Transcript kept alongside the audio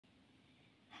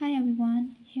Hi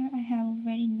everyone, here I have a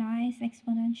very nice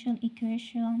exponential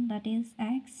equation, that is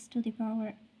x to the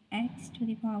power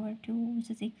 2 which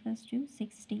is equals to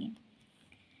 16.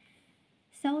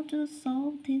 So to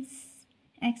solve this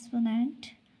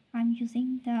exponent, I'm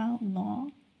using the law,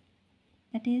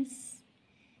 that is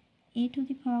a to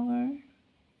the power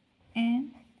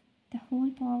n, the whole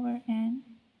power n.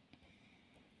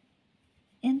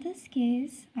 In this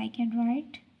case, I can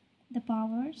write the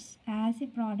powers as a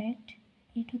product,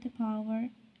 a to the power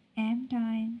m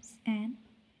times n,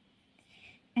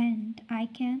 and I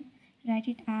can write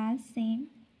it as same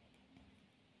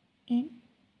in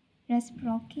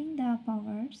reciprocating the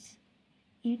powers,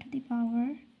 a to the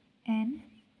power n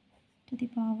to the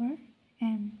power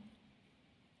m.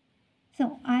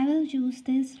 So I will use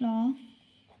this law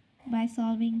by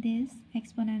solving this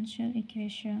exponential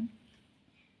equation.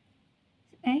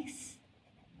 X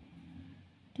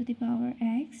to the power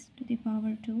x to the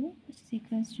power 2 which is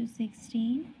equals to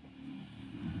 16.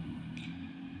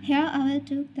 Here I will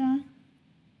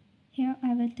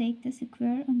take the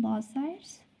square on both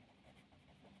sides.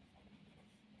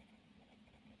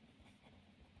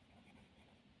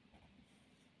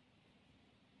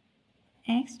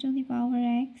 X to the power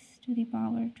x to the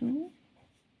power 2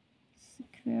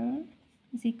 square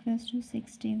is equals to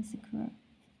 16 square.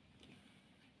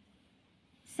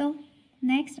 So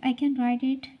next I can write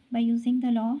it by using the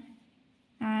law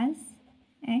as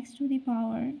x to the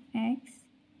power x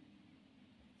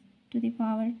to the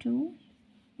power 2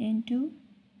 into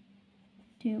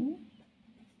 2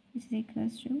 which is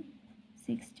equals to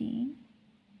 16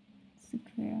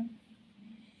 square.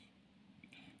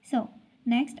 So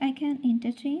next I can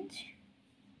interchange.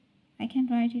 I can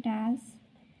write it as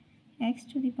x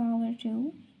to the power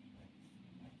 2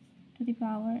 to the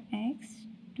power x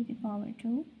to the power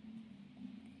 2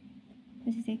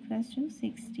 which is equals to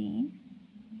 16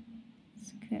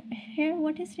 square. Here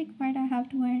what is required? I have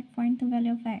to find the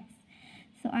value of x.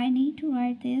 So I need to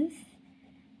write this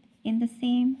in the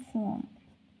same form.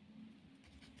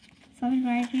 So I will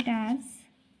write it as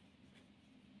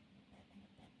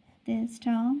this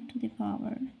term to the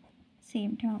power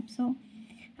same term. So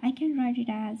I can write it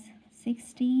as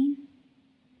 16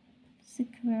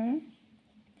 square.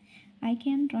 I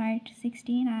can write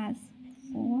 16 as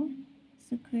 4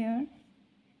 square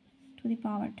to the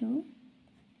power 2.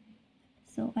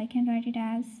 So I can write it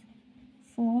as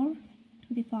 4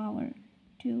 to the power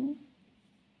 2,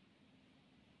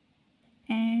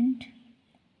 and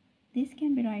this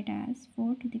can be write as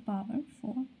 4 to the power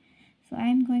 4. So I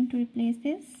am going to replace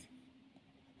this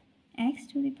x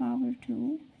to the power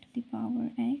 2 to the power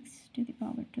x to the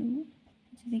power 2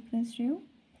 which is equals to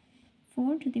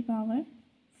 4 to the power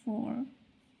 4.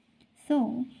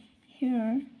 So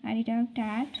here I deduct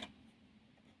that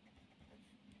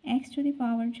x to the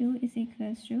power 2 is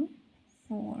equals to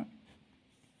 4.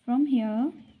 From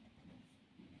here,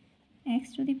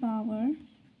 x to the power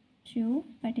 2,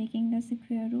 by taking the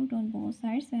square root on both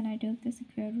sides, when I took the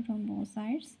square root on both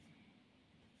sides,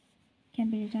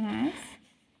 can be written as,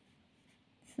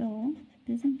 so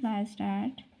this implies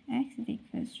that x is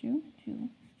equals to 2.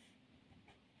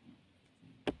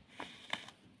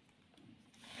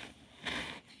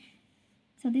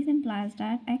 So this implies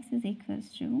that x is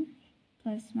equals to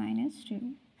plus minus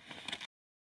 2.